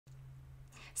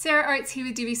Sarah Oates here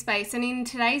with Divi Space, and in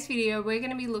today's video we're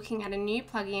going to be looking at a new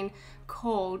plugin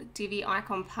called Divi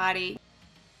Icon Party.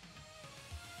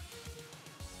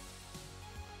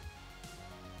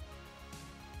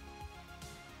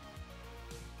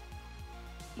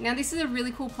 Now this is a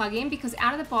really cool plugin because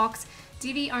out of the box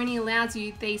Divi only allows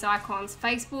you these icons: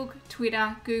 Facebook,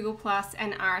 Twitter, Google+,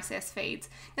 and RSS feeds.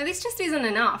 Now this just isn't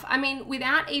enough. I mean,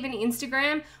 without even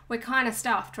Instagram, we're kind of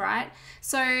stuffed, right?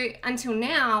 So until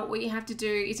now, what you have to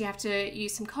do is you have to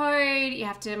use some code, you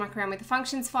have to muck around with the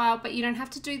functions file, but you don't have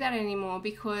to do that anymore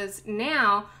because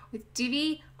now with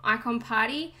Divi Icon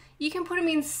Party, you can put them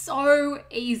in so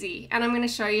easy, and I'm going to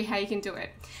show you how you can do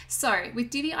it. So with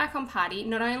Divi Icon Party,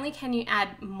 not only can you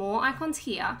add more icons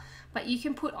here, but you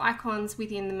can put icons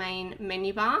within the main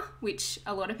menu bar, which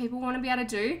a lot of people want to be able to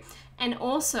do, and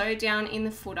also down in the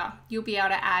footer, you'll be able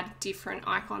to add different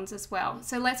icons as well.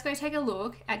 So let's go take a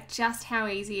look at just how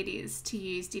easy it is to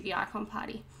use Divi Icon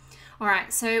Party. All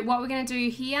right, so what we're going to do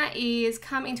here is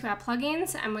come into our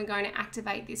plugins and we're going to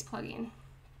activate this plugin.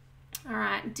 All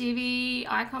right, Divi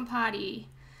Icon Party,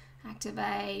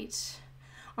 activate.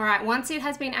 All right, once it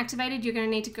has been activated, you're going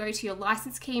to need to go to your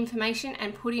license key information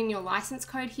and put in your license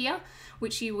code here,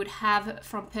 which you would have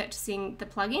from purchasing the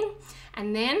plugin.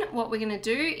 And then what we're going to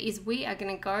do is we are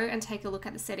going to go and take a look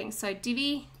at the settings. So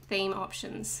Divi theme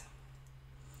options.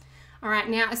 All right,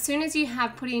 now as soon as you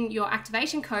have put in your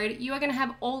activation code, you are going to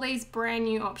have all these brand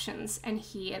new options, and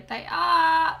here they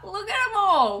are. Look at them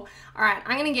all. All right,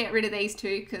 I'm going to get rid of these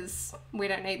two because we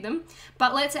don't need them.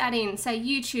 But let's add in, say,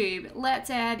 YouTube. Let's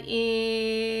add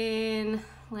in,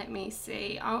 let me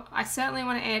see. I certainly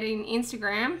want to add in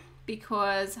Instagram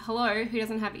because, hello, who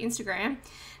doesn't have Instagram?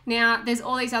 Now, there's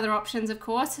all these other options, of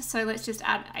course, so let's just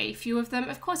add a few of them.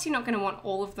 Of course, you're not going to want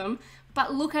all of them,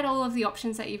 but look at all of the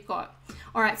options that you've got.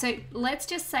 All right, so let's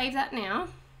just save that now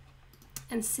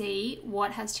and see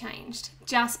what has changed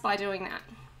just by doing that.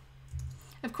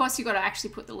 Of course, you've got to actually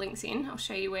put the links in. I'll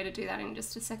show you where to do that in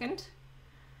just a second.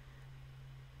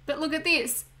 But look at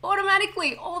this,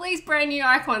 automatically, all these brand new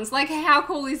icons. Like, how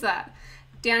cool is that?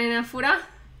 Down in our footer,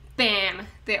 bam,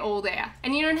 they're all there.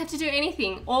 And you don't have to do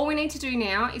anything. All we need to do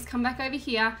now is come back over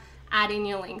here, add in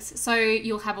your links. So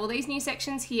you'll have all these new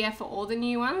sections here for all the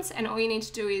new ones, and all you need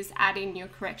to do is add in your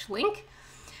correct link.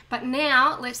 But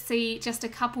now let's see just a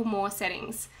couple more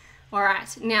settings. All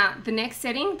right, now the next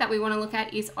setting that we want to look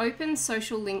at is open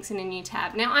social links in a new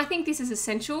tab. Now I think this is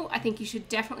essential. I think you should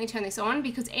definitely turn this on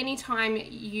because anytime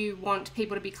you want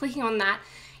people to be clicking on that,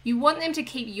 you want them to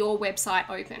keep your website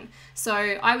open. So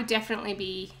I would definitely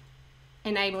be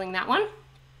enabling that one.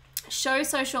 Show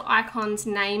social icons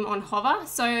name on hover.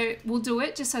 So we'll do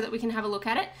it just so that we can have a look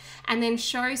at it. And then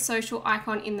show social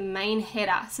icon in the main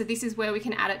header. So this is where we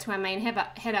can add it to our main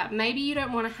header. Maybe you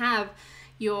don't want to have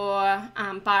your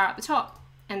bar at the top,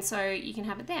 and so you can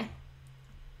have it there.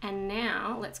 And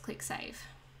now let's click save.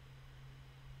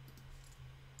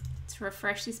 Let's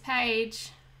refresh this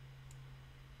page.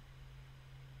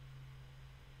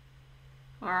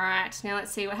 All right, now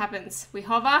let's see what happens. We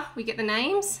hover, we get the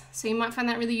names. So you might find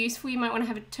that really useful. You might want to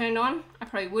have it turned on. I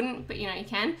probably wouldn't, but you know, you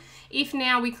can. If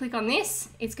now we click on this,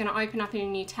 it's going to open up in a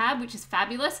new tab, which is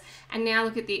fabulous. And now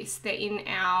look at this, they're in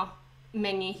our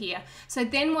menu here. So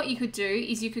then what you could do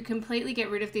is you could completely get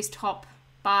rid of this top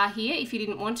bar here if you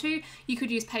didn't want to. You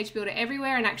could use Page Builder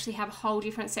everywhere and actually have a whole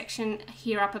different section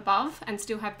here up above and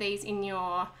still have these in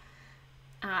your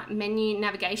menu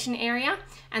navigation area,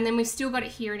 and then we've still got it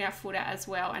here in our footer as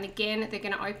well, and again they're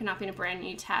going to open up in a brand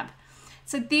new tab.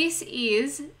 So this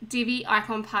is Divi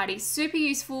Icon Party. Super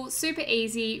useful, super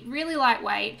easy, really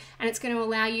lightweight, and it's going to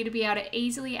allow you to be able to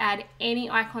easily add any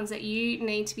icons that you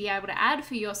need to be able to add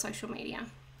for your social media.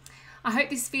 I hope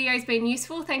this video has been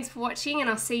useful. Thanks for watching, and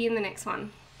I'll see you in the next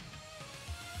one.